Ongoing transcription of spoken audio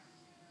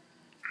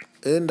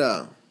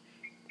Enda.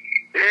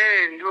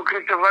 Ndio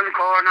Kristo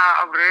walikuona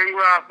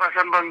abrengwa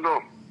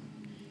pasambando.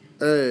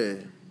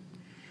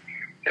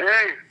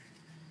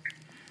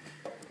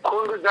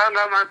 Kundu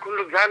zanga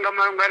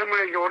ngari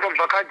mune jodo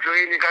baka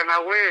join kana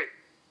we.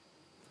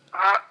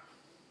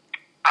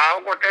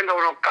 Ukotenda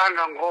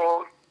unokanda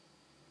ngo.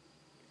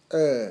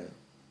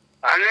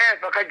 Ale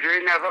baka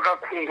join baka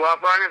kundu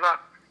apane ba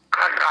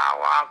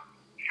karawa.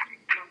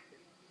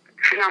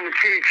 Sina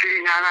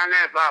mchiri nyana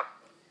ne ba.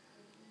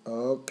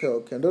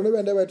 Okay. Ndone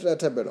bende baitira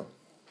tabelo.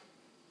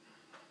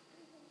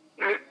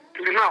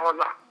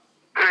 Ndinahoza.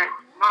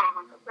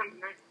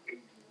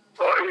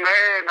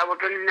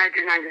 Ngabotoni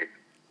 1990.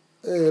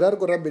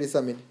 Rariko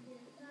rabirisa mini.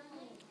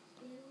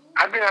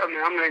 Abira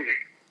mhamlenje.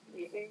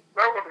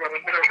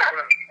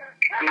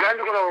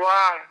 Ngandi kula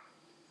wa.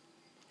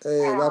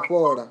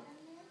 Vapora.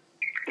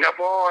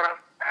 Ngapora.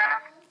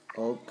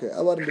 Okay,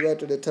 abantu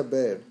ndibaitira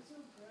tabelo.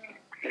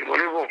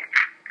 Ngolibo.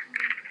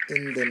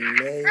 In the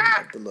name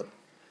of the Lord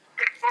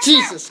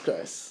Jesus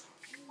Christ,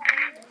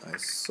 I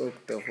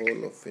soak the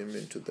whole of him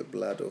into the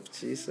blood of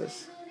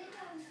Jesus,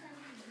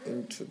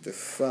 into the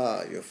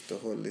fire of the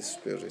Holy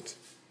Spirit.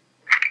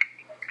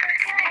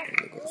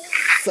 Holy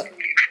Ghost,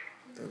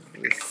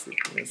 every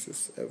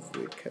sicknesses,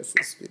 every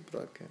curses be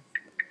broken.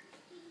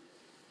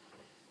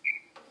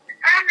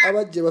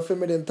 Abaje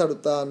bafemere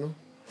ntarutano.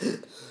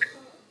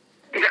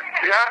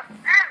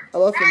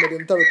 Abafemere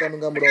ntarutano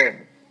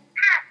ngamuromo.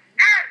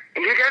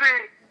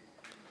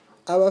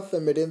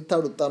 Abafemere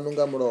ntarutano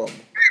ngamuromo.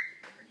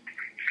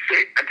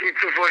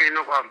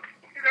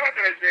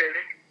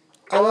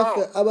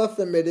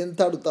 Abafemere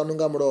ntarutano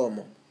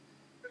ngamuromo.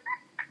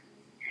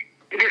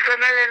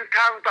 Ndifemere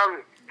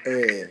ntarutano.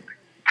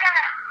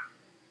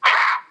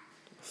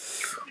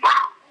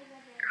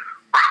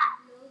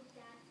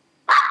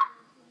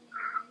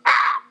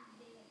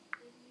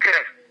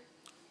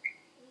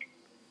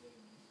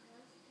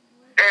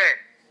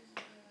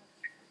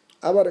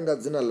 Abari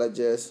ngadzina la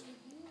Jesu.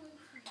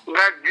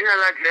 Ngadzina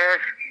la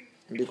Jesu.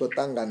 Ndiko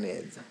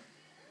tanganedza.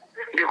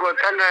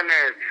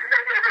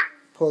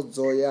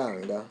 Podzo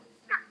yanga.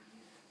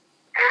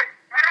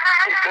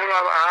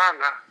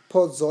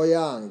 Podzo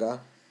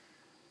yanga.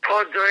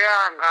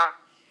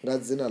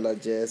 Ngadzina la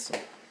Jesu.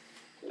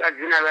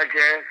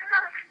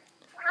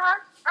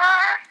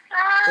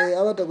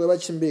 Abatakwe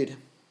bachimbire.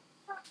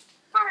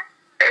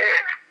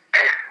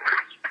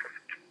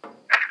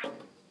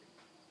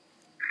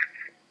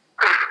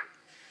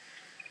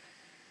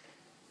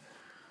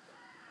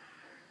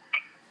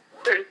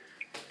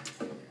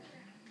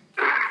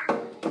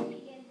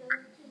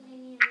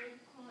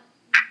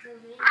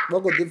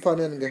 Wako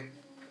dipfanen nge?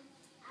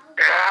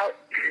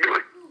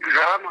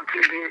 Zama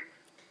chimbi.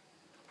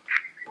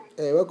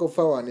 Wako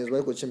fawani is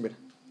wako chimbira.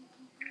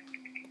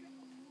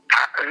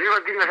 Ziwa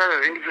dinga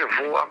sasa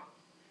zingivuwa.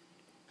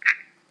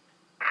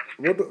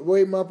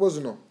 Woi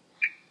mapozi no?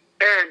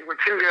 Ndiko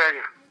chimbira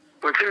nya.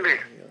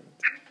 Kuchimbi.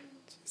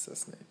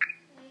 Jesus name.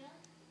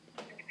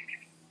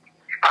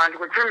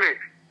 Ndiko chimbi.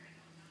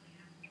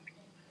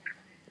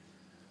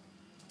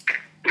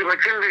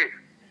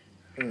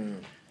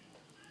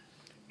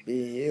 Be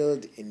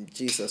healed in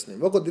Jesus'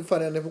 name. Wako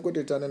difanya ne fuko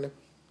titana ne.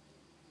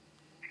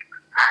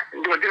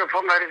 Ndiko tira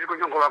fonga risi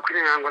kunyongo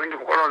wakwini yangu ndi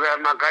kukoloza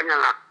maganya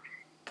na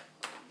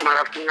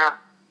marafina.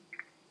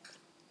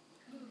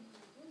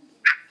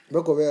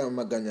 Wako vea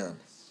maganya.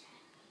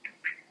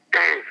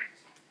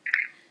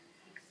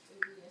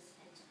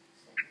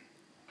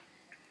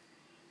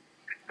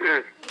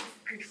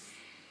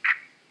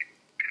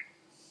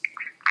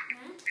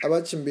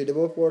 Abachimbire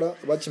bopora,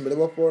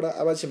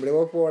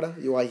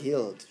 you are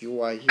healed.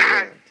 You are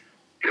healed.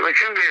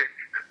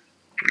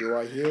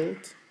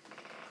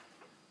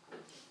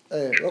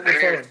 Wako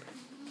forward.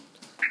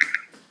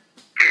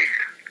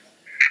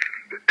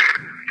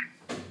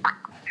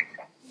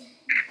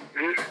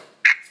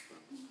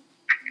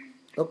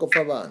 Wako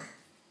forward.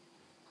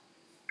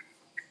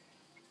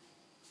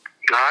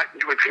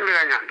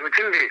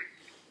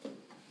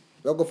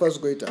 Wako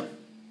first goita.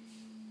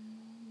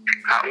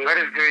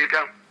 Ngari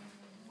goita.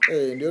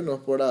 Ndio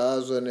nopora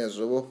azo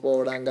nezo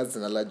bopora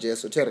ngadzina la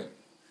Jesu tere.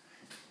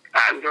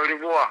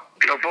 Ndoliboa,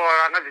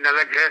 ndopora ngadzina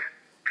la Jesu.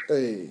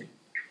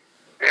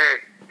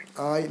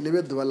 Ai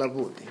lebe dwa la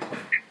bodi.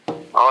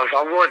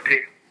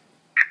 Saboti.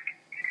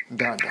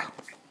 Dada.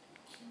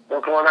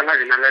 Ndopora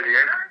ngadzina la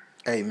Jesu.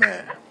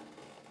 Amen.